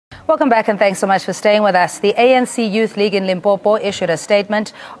Welcome back and thanks so much for staying with us. The ANC Youth League in Limpopo issued a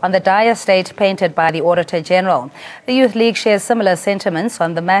statement on the dire state painted by the Auditor General. The Youth League shares similar sentiments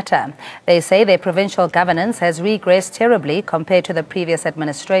on the matter. They say their provincial governance has regressed terribly compared to the previous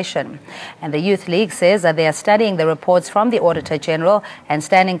administration. And the Youth League says that they are studying the reports from the Auditor General and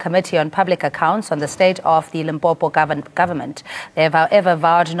Standing Committee on Public Accounts on the state of the Limpopo government. They have, however,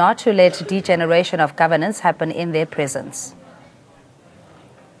 vowed not to let degeneration of governance happen in their presence.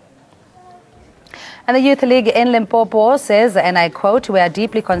 And the Youth League in Limpopo says, and I quote, "We are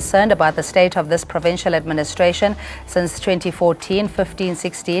deeply concerned about the state of this provincial administration since 2014, 15,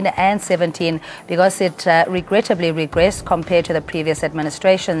 16 and 17 because it regrettably regressed compared to the previous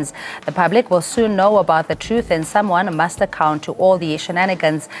administrations. The public will soon know about the truth and someone must account to all the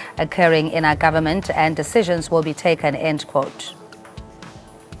shenanigans occurring in our government and decisions will be taken," end quote.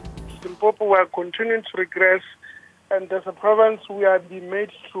 Limpopo, we are continuing to regress, and as a province we are being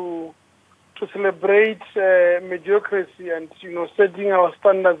made to celebrate mediocrity and, setting our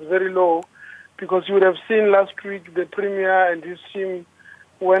standards very low, because you would have seen last week the Premier and his team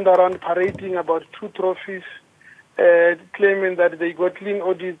went around parading about 2 trophies, claiming that they got clean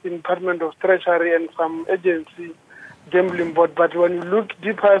audits in Department of Treasury and some agency gambling board. But when you look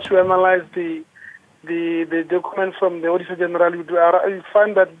deeper as you analyze the document from the Auditor General, you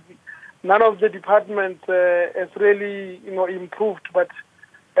find that none of the departments has really, improved, but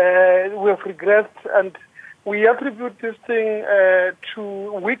we have regressed, and we attribute this thing to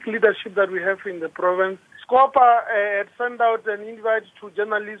weak leadership that we have in the province. Scopa had sent out an invite to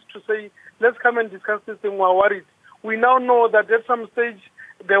journalists to say, let's come and discuss this thing, we're worried. We now know that at some stage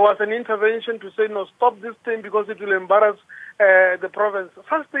there was an intervention to say, no, stop this thing because it will embarrass the province.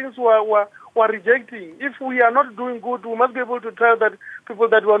 Such things we're rejecting. If we are not doing good, we must be able to tell that people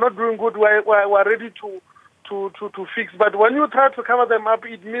that we are not doing good, we're ready to fix. But when you try to cover them up,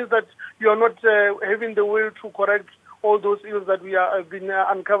 it means that you are not having the will to correct all those ills that have been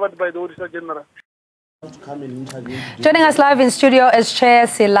uncovered by the Auditor General. Joining us live in studio is Chair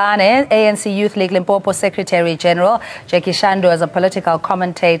Silane, ANC Youth League Limpopo Secretary General, Jackie Shandu as a political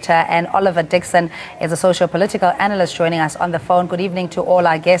commentator, and Oliver Dixon is a socio-political analyst joining us on the phone. Good evening to all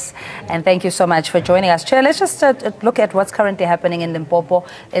our guests, and thank you so much for joining us. Chair, let's just look at what's currently happening in Limpopo.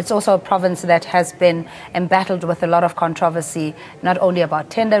 It's also a province that has been embattled with a lot of controversy, not only about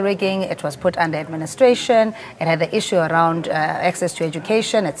tender rigging, it was put under administration, it had the issue around access to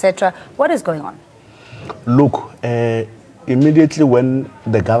education, etc. What is going on? Look, immediately when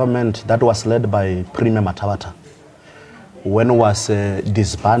the government that was led by Premier Mathabatha, when was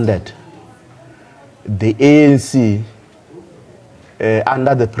disbanded, the ANC,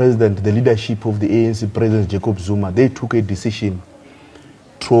 under the president, the leadership of the ANC, President Jacob Zuma, they took a decision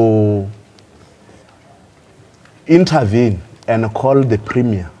to intervene and call the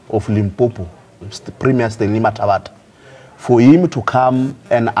Premier of Limpopo, Premier Stan Mathabatha, for him to come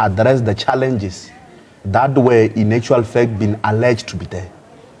and address the challenges that were in actual fact been alleged to be there.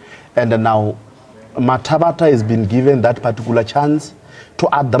 And now Mathabatha has been given that particular chance to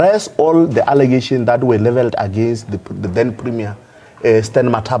address all the allegations that were leveled against the then Premier Stan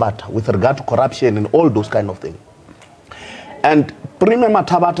Mathabatha with regard to corruption and all those kind of things. And Premier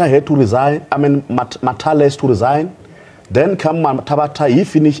Mathabatha had to resign, Mathala has to resign. Then come Mathabatha, he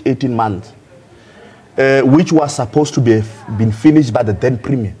finished 18 months. Which was supposed to be been finished by the then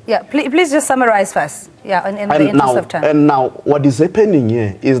Premier. Yeah, please just summarize first. Yeah, in the interest of time. And now, what is happening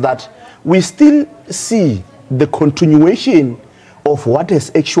here is that we still see the continuation of what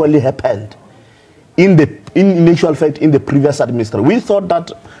has actually happened in actual fact in the previous administration. We thought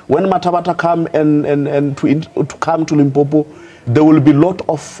that when Mathabatha come and to come to Limpopo, there will be a lot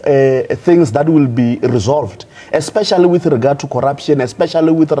of things that will be resolved, especially with regard to corruption,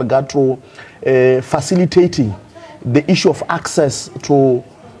 especially with regard to facilitating the issue of access to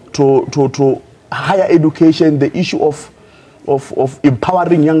higher education, the issue of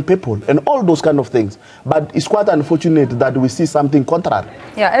empowering young people and all those kind of things. But it's quite unfortunate that we see something contrary.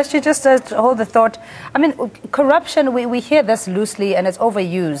 Yeah, actually just hold the thought. I mean, corruption, we hear this loosely and it's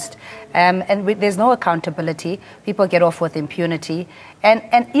overused. There's no accountability. People get off with impunity.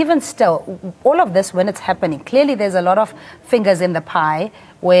 And even still, all of this when it's happening, clearly there's a lot of fingers in the pie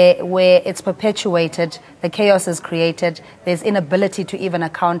where it's perpetuated, the chaos is created, there's inability to even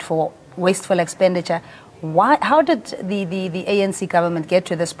account for wasteful expenditure. How did the ANC government get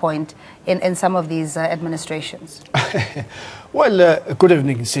to this point in some of these administrations? Well, good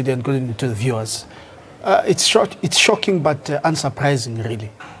evening, Sidi, and good evening to the viewers. It's shocking but unsurprising,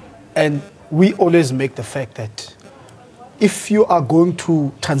 really. And we always make the fact that if you are going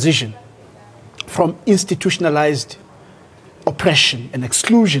to transition from institutionalized oppression and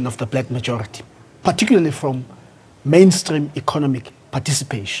exclusion of the black majority, particularly from mainstream economic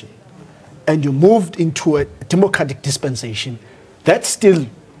participation, and you moved into a democratic dispensation, that still,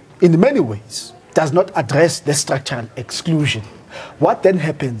 in many ways, does not address the structural exclusion. What then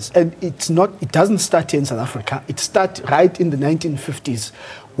happens, and it doesn't start here in South Africa, it starts right in the 1950s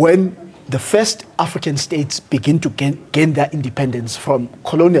when the first African states begin to gain their independence from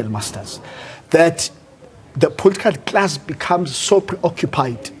colonial masters, that the political class becomes so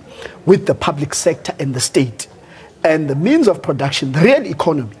preoccupied with the public sector and the state, and the means of production, the real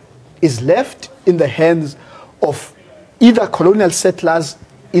economy, is left in the hands of either colonial settlers,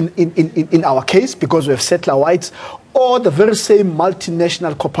 in our case, because we have settler whites, or the very same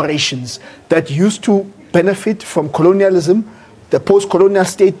multinational corporations that used to benefit from colonialism. The post-colonial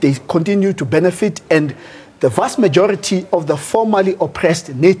state, they continue to benefit, and the vast majority of the formerly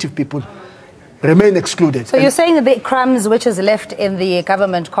oppressed native people remain excluded. So you're saying that the crumbs which is left in the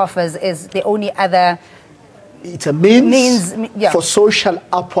government coffers is the only other... It's a means for social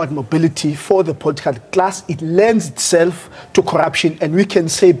upward mobility for the political class. It lends itself to corruption, and we can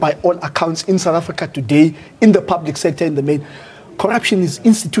say by all accounts in South Africa today, in the public sector, in the main, corruption is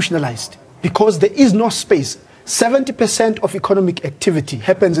institutionalized because there is no space. 70% of economic activity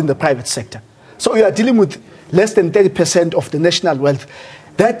happens in the private sector. So you are dealing with less than 30% of the national wealth.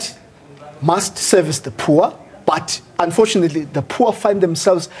 That must service the poor, but unfortunately the poor find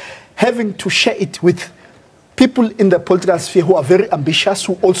themselves having to share it with people in the political sphere who are very ambitious,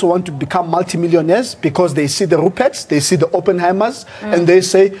 who also want to become multimillionaires because they see the Ruperts, they see the Oppenheimers, and they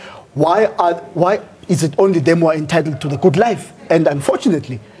say, why is it only them who are entitled to the good life? And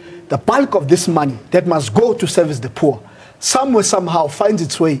unfortunately, the bulk of this money that must go to service the poor somewhere, somehow finds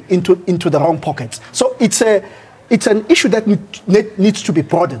its way into the wrong pockets. So it's an issue that needs to be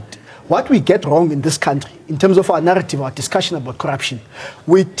broadened. What we get wrong in this country, in terms of our narrative, our discussion about corruption,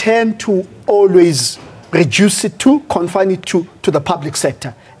 we tend to always reduce it to, confine it to the public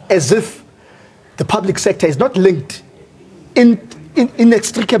sector, as if the public sector is not linked,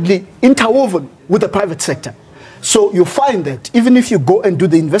 inextricably interwoven with the private sector. So you find that even if you go and do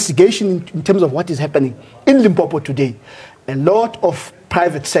the investigation in terms of what is happening in Limpopo today, a lot of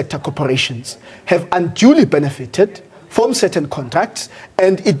private sector corporations have unduly benefited from certain contracts,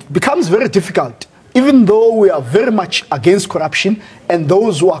 and it becomes very difficult, even though we are very much against corruption and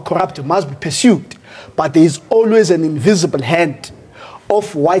those who are corrupt must be pursued. But there is always an invisible hand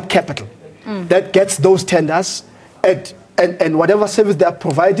of white capital that gets those tenders, and whatever service they are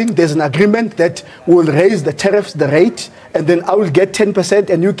providing, there's an agreement that will raise the tariffs, the rate, and then I will get 10%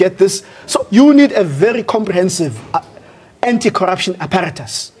 and you get this. So you need a very comprehensive anti-corruption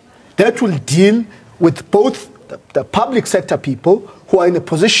apparatus that will deal with both the public sector people who are in a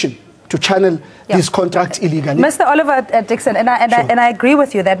position to channel these contracts illegally. Mr. Oliver Dixon, and I agree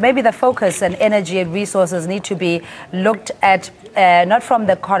with you that maybe the focus and energy and resources need to be looked at not from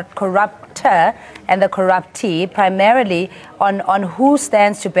the corruptor and the corruptee, primarily on who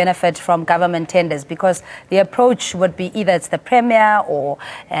stands to benefit from government tenders, because the approach would be either it's the premier or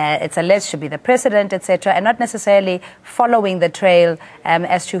it's alleged to be the president, etc., and not necessarily following the trail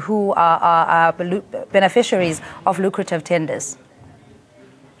as to who are beneficiaries of lucrative tenders.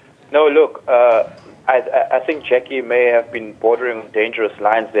 No, look, I think Jackie may have been bordering on dangerous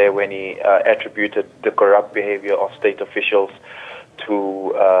lines there when he attributed the corrupt behavior of state officials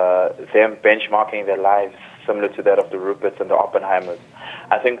to them benchmarking their lives similar to that of the Ruperts and the Oppenheimers.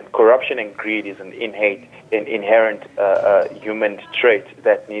 I think corruption and greed is an inherent human trait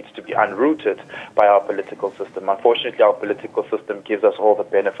that needs to be unrooted by our political system. Unfortunately, our political system gives us all the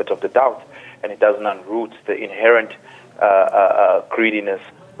benefit of the doubt, and it doesn't unroot the inherent greediness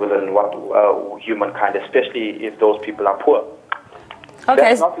within humankind, especially if those people are poor. Okay.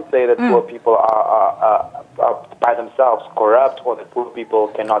 That's not to say that poor people are by themselves corrupt or that poor people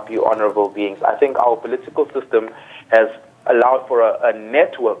cannot be honorable beings. I think our political system has allowed for a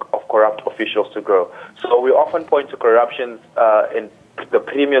network of corrupt officials to grow. So we often point to corruption in the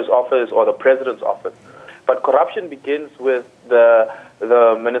premier's office or the president's office. But corruption begins with the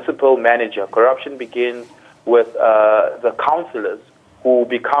municipal manager. Corruption begins with the councillors who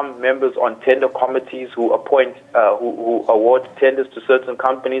become members on tender committees, who appoint, who award tenders to certain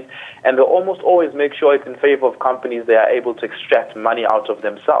companies, and they almost always make sure it's in favor of companies they are able to extract money out of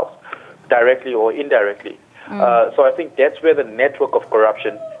themselves, directly or indirectly. So I think that's where the network of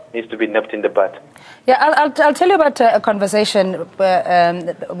corruption needs to be nipped in the bud. Yeah, I'll tell you about a conversation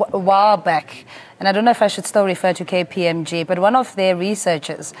a while back, and I don't know if I should still refer to KPMG, but one of their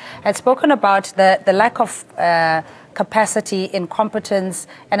researchers had spoken about the lack of capacity, incompetence,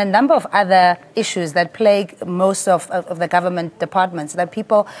 and a number of other issues that plague most of the government departments, that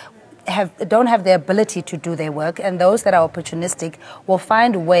people don't have the ability to do their work, and those that are opportunistic will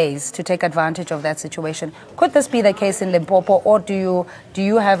find ways to take advantage of that situation. Could this be the case in Limpopo, or do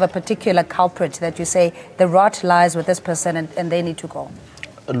you have a particular culprit that you say the rot lies with this person and they need to go?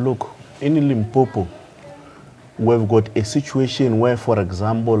 Look, in Limpopo, we've got a situation where, for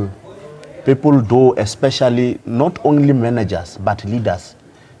example, people do, especially not only managers but leaders,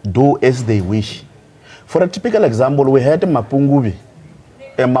 do as they wish. For a typical example, we had Mapungubwe,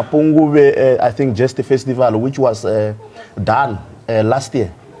 I think, just a festival which was done last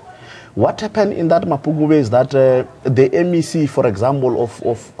year. What happened in that Mapungubwe is that the MEC, for example,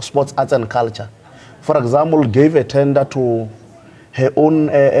 of Sports, Arts and Culture, for example, gave a tender to her own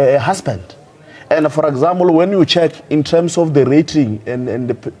husband. And for example, when you check in terms of the rating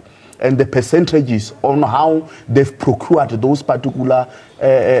and the percentages on how they've procured those particular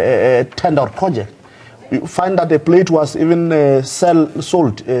tender projects, you find that the plate was even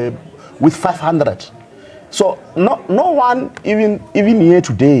sold with 500. So no one, even here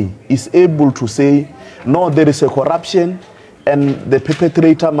today, is able to say, no, there is a corruption and the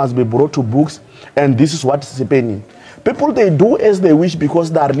perpetrator must be brought to books, and this is what is happening. People, they do as they wish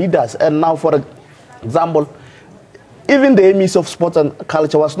because they are leaders. And now, for example, even the MEC of Sports and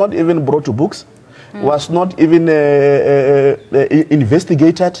Culture was not even brought to books, was not even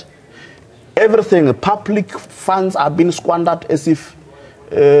investigated. Everything, public funds are being squandered as if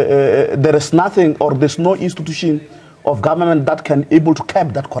there is nothing, or there's no institution of government that can able to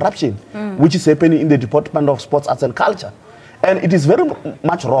curb that corruption, which is happening in the Department of Sports, Arts and Culture. And it is very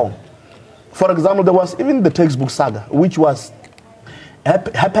much wrong. For example, there was even the textbook saga, which was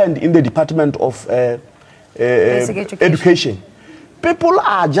happened in the Department of Basic Education. People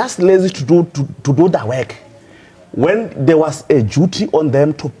are just lazy to do their work when there was a duty on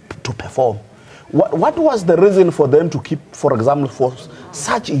them to perform. What was the reason for them to keep, for example, for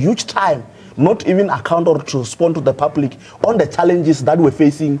such a huge time, not even account or to respond to the public on the challenges that were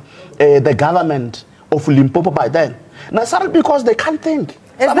facing the government of Limpopo by then? Now, certainly because they can't think.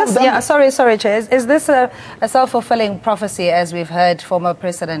 Is this, sorry, Chair. Is this a self-fulfilling prophecy, as we've heard former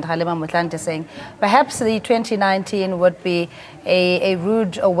President Halima Motlanthe saying? Perhaps the 2019 would be a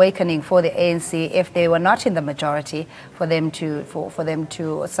rude awakening for the ANC if they were not in the majority, for them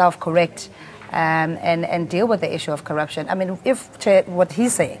to self-correct and deal with the issue of corruption. I mean, if Chair, what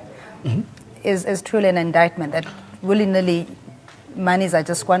he's saying is truly an indictment that willy-nilly monies are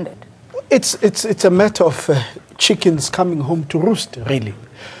just squandered. It's a matter of chickens coming home to roost, really.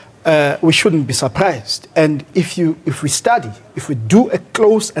 We shouldn't be surprised. And if we do a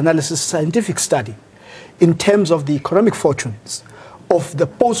close analysis, scientific study, in terms of the economic fortunes of the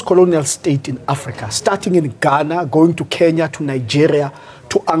post-colonial state in Africa, starting in Ghana, going to Kenya, to Nigeria,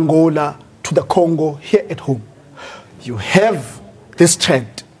 to Angola, to the Congo, here at home, you have this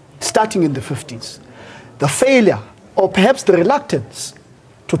trend, starting in the 50s. The failure, or perhaps the reluctance,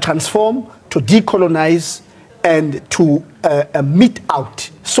 to transform, to decolonize, and to mete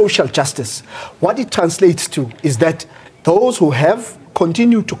out social justice. What it translates to is that those who have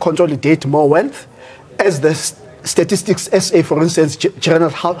continued to consolidate more wealth, as the Statistics SA, for instance, General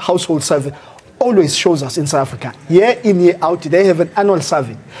Household Survey, always shows us in South Africa, year in, year out, they have an annual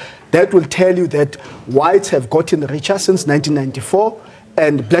survey that will tell you that whites have gotten richer since 1994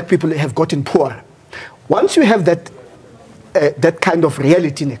 and black people have gotten poorer. Once you have that kind of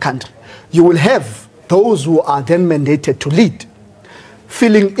reality in a country, you will have those who are then mandated to lead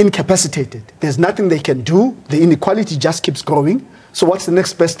feeling incapacitated. There's nothing they can do. The inequality just keeps growing. So what's the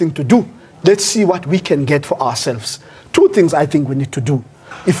next best thing to do? Let's see what we can get for ourselves. Two things I think we need to do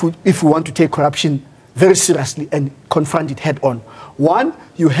if we want to take corruption very seriously and confront it head on. One,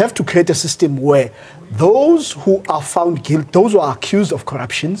 you have to create a system where those who are found guilty, those who are accused of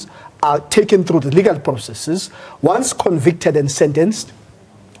corruptions, are taken through the legal processes. Once convicted and sentenced,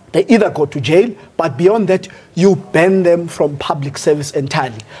 they either go to jail, but beyond that, you ban them from public service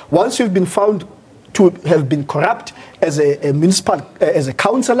entirely. Once you've been found to have been corrupt as a municipal, as a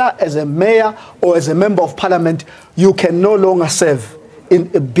councillor, as a mayor, or as a member of parliament, you can no longer serve,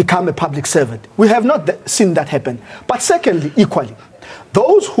 become a public servant. We have not seen that happen. But secondly, equally,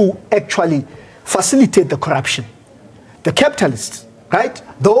 those who actually facilitate the corruption, the capitalists, right?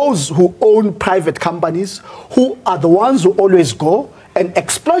 Those who own private companies, who are the ones who always go and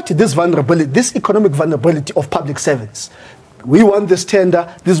exploit this vulnerability, this economic vulnerability of public servants. We want this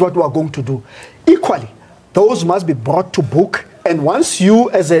tender, this is what we are going to do. Equally, those must be brought to book, and once you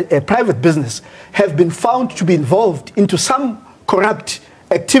as a private business have been found to be involved into some corrupt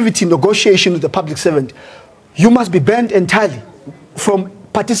activity, negotiation with the public servant, you must be banned entirely from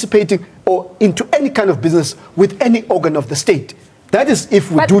participating or into any kind of business with any organ of the state. That is if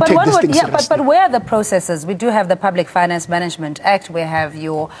we take this thing seriously. But where are the processes? We do have the Public Finance Management Act. We have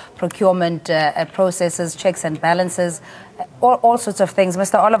your procurement processes, checks and balances, all sorts of things.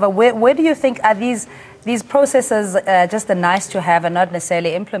 Mr. Oliver, where do you think are these processes just a nice to have and not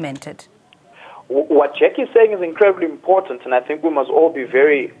necessarily implemented? What Jackie is saying is incredibly important, and I think we must all be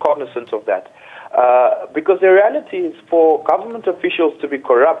very cognizant of that. Because the reality is, for government officials to be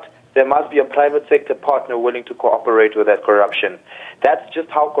corrupt, there must be a private sector partner willing to cooperate with that corruption. That's just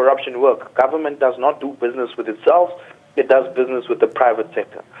how corruption works. Government does not do business with itself. It does business with the private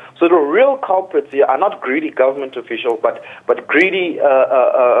sector. So the real culprits here are not greedy government officials, but greedy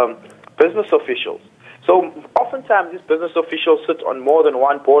business officials. So oftentimes these business officials sit on more than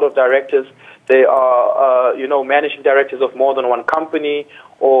one board of directors. They are, managing directors of more than one company,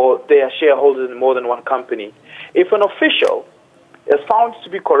 or they are shareholders in more than one company. If an official is found to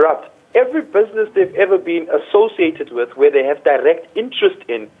be corrupt, every business they've ever been associated with, where they have direct interest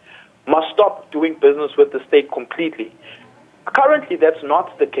in, must stop doing business with the state completely. Currently, that's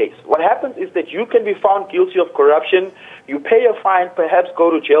not the case. What happens is that you can be found guilty of corruption, you pay a fine, perhaps go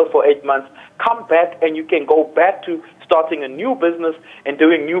to jail for 8 months, come back, and you can go back to starting a new business and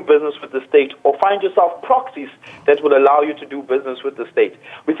doing new business with the state, or find yourself proxies that will allow you to do business with the state.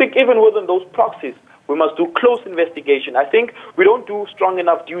 We think even within those proxies, we must do close investigation. I think we don't do strong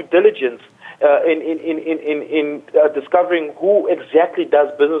enough due diligence in discovering who exactly does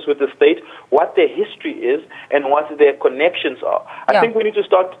business with the state, what their history is, and what their connections are. I think we need to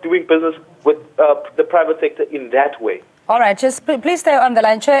start doing business with the private sector in that way. All right, just please stay on the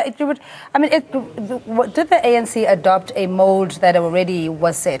line, Chair. Did the ANC adopt a mold that already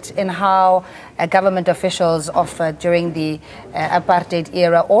was set in how government officials during the apartheid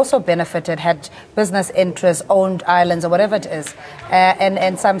era also benefited, had business interests, owned islands or whatever it is,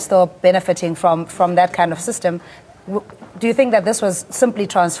 and some still benefiting from that kind of system? Do you think that this was simply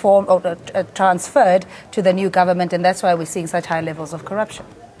transformed or transferred to the new government, and that's why we're seeing such high levels of corruption?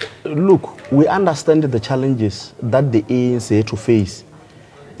 Look, we understand the challenges that the ANC had to face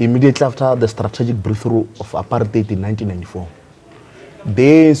immediately after the strategic breakthrough of apartheid in 1994. The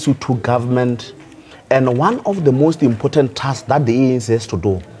ANC took government, and one of the most important tasks that the ANC has to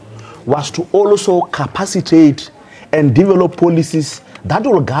do was to also capacitate and develop policies that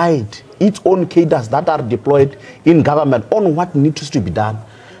will guide its own cadres that are deployed in government on what needs to be done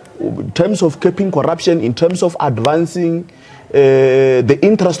in terms of keeping corruption, in terms of advancing the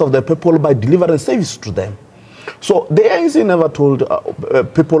interest of the people by delivering service to them. So the ANC never told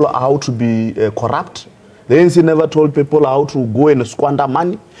people how to be corrupt. The ANC never told people how to go and squander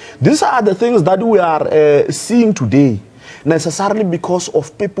money. These are the things that we are seeing today, necessarily because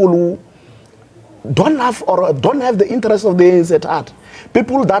of people who don't have the interest of the ANC at heart.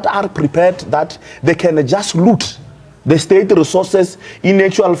 People that are prepared that they can just loot the state resources. In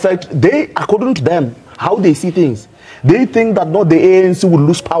actual fact, they, according to them, how they see things, they think that no, the ANC will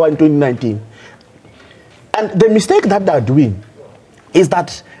lose power in 2019. And the mistake that they're doing is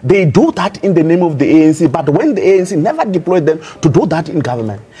that they do that in the name of the ANC, but when the ANC never deployed them to do that in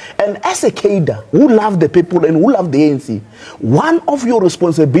government. And as a cadre who love the people and who love the ANC, one of your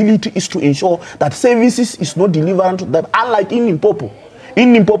responsibility is to ensure that services is not delivered to them, unlike in Limpopo.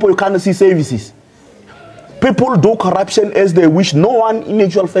 In Limpopo, you can't see services. People do corruption as they wish. No one in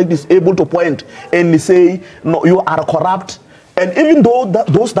actual fact is able to point and say, no, you are corrupt. And even though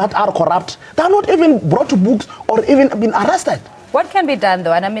those that are corrupt, they are not even brought to books or even been arrested. What can be done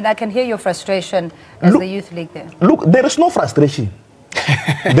though? And I mean, I can hear your frustration as the Youth League there. Look, there is no frustration.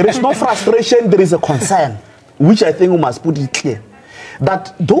 There is no frustration, there is a concern, which I think we must put it clear.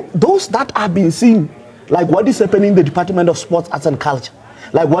 That those that have been seen, like what is happening in the Department of Sports, Arts and Culture,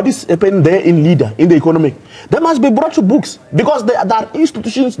 like what is happening there in leader, in the economic, they must be brought to books, because there are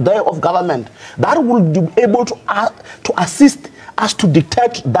institutions there of government that will be able to assist us to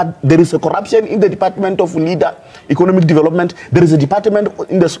detect that there is a corruption in the Department of Leader, Economic Development. There is a department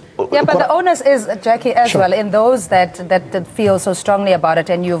in the... Yeah, but the onus is, Jackie, as well, in those that feel so strongly about it,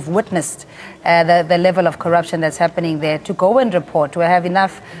 and you've witnessed the level of corruption that's happening there, to go and report, to have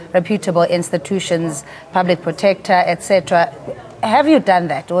enough reputable institutions, public protector, etc. Have you done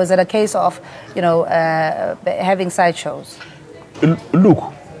that, or is it a case of, having sideshows?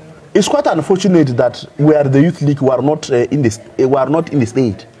 Look, it's quite unfortunate that we are the Youth League, we are not in the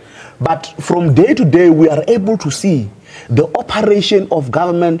state. But from day to day, we are able to see the operation of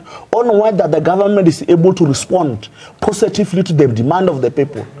government on whether the government is able to respond positively to the demand of the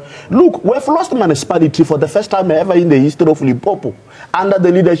people. Look, we've lost municipality for the first time ever in the history of Limpopo under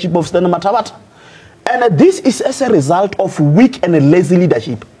the leadership of Stan Mathabatha. And this is as a result of weak and lazy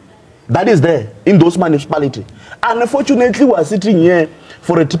leadership that is there in those municipalities. And unfortunately, we are sitting here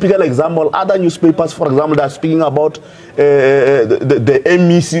for a typical example. Other newspapers, for example, that are speaking about the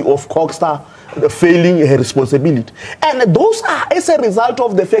MEC of Coxstar failing her responsibility. And those are as a result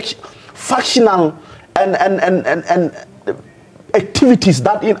of the factional and activities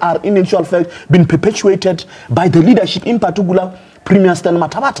that are in actual fact been perpetuated by the leadership, in particular Premier Stan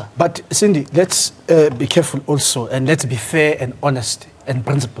Mathabatha. But Cindy, let's be careful also, and let's be fair and honest and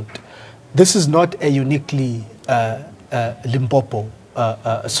principled. This is not a uniquely Limpopo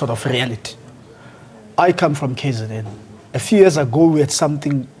sort of reality. I come from KZN. A few years ago, we had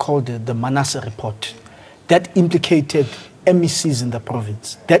something called the Manasseh Report that implicated MECs in the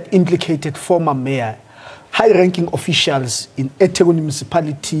province, that implicated former mayor, high-ranking officials in eThekwini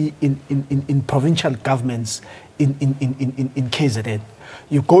municipality, in provincial governments, in KZN.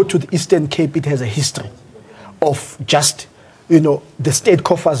 You go to the Eastern Cape, it has a history of just, the state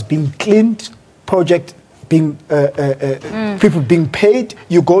coffers being cleaned, project being, people being paid.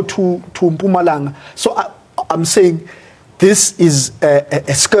 You go to Mpumalanga. So I'm saying this is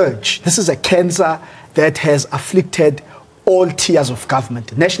a scourge. This is a cancer that has afflicted all tiers of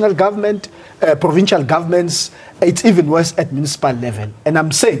government, national government, provincial governments. It's even worse at municipal level. And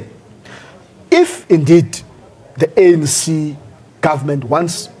I'm saying, if indeed the ANC government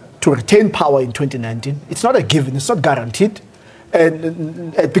wants to retain power in 2019, it's not a given, it's not guaranteed.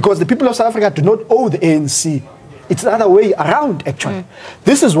 And because the people of South Africa do not owe the ANC. It's the other way around, actually.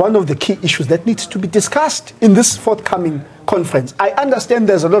 This is one of the key issues that needs to be discussed in this forthcoming conference. I understand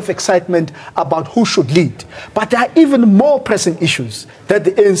there's a lot of excitement about who should lead, but there are even more pressing issues that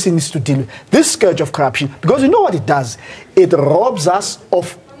the ANC needs to deal with. This scourge of corruption, because you know what it does? It robs us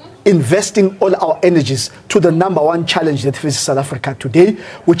of investing all our energies to the #1 challenge that faces South Africa today,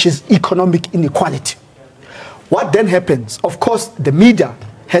 which is economic inequality. What then happens? Of course, the media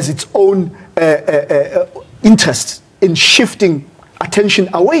has its own interest in shifting attention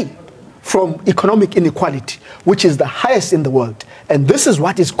away from economic inequality, which is the highest in the world. And this is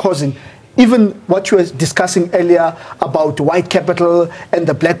what is causing even what you were discussing earlier about white capital and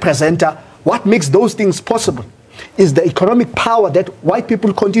the black presenter. What makes those things possible is the economic power that white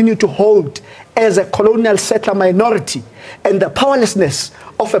people continue to hold as a colonial settler minority and the powerlessness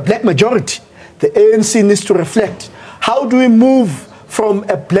of a black majority. The ANC needs to reflect, how do we move from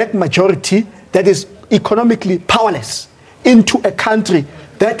a black majority that is economically powerless into a country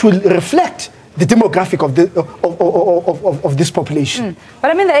that will reflect the demographic of this population?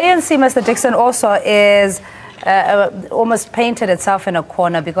 But I mean, the ANC, Mr. Dixon, also is almost painted itself in a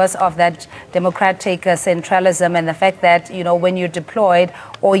corner because of that democratic centralism and the fact that, when you're deployed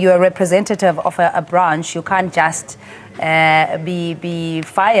or you're a representative of a branch, you can't just be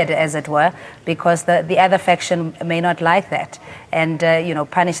fired, as it were, because the other faction may not like that and,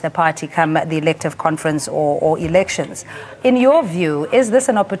 punish the party come the elective conference or elections. In your view, is this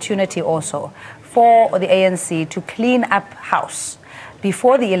an opportunity also for the ANC to clean up house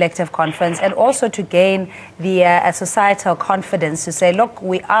before the elective conference and also to gain the societal confidence to say, look,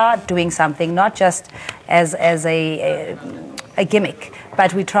 we are doing something, not just as a gimmick,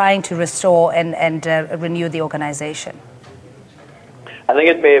 but we're trying to restore and renew the organization? I think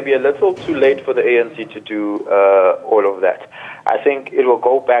it may be a little too late for the ANC to do all of that. I think it will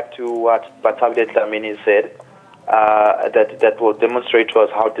go back to what Bathabile Dlamini said, that will demonstrate to us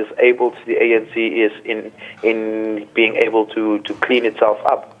how disabled the ANC is in being able to clean itself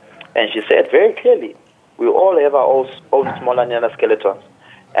up. And she said very clearly, we all have our own small skeletons.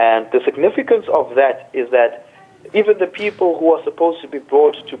 And the significance of that is that even the people who are supposed to be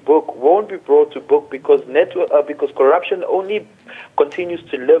brought to book won't be brought to book because corruption only continues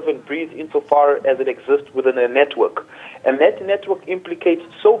to live and breathe insofar as it exists within a network. And that network implicates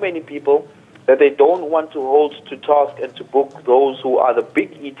so many people that they don't want to hold to task and to book those who are the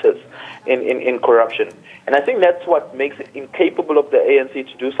big eaters in corruption. And I think that's what makes it incapable of the ANC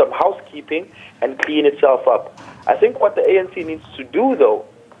to do some housekeeping and clean itself up. I think what the ANC needs to do, though,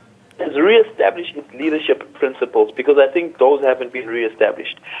 is re-establish its leadership principles, because I think those haven't been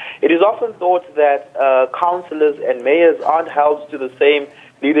re-established. It is often thought that councillors and mayors aren't held to the same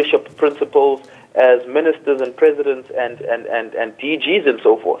leadership principles as ministers and presidents and DGs and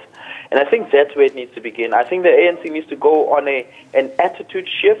so forth. And I think that's where it needs to begin. I think the ANC needs to go on an attitude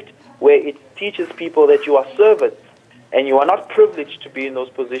shift where it teaches people that you are servants and you are not privileged to be in those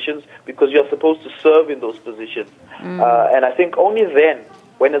positions because you are supposed to serve in those positions. And I think only then,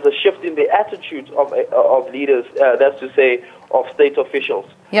 when there's a shift in the attitudes of leaders, that's to say, state officials.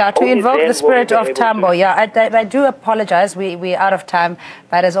 Yeah, to Only invoke then the spirit will of we be able Tambo. to- Yeah, I do apologize. We're out of time,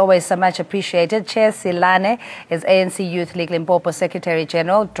 but as always, so much appreciated. Chair Silane is ANC Youth League Limpopo Secretary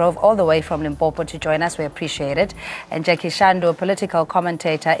General, drove all the way from Limpopo to join us. We appreciate it. And Jackie Shando, political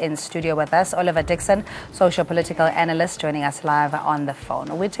commentator in studio with us. Oliver Dixon, social political analyst, joining us live on the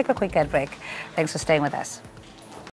phone. We'll take a quick ad break. Thanks for staying with us.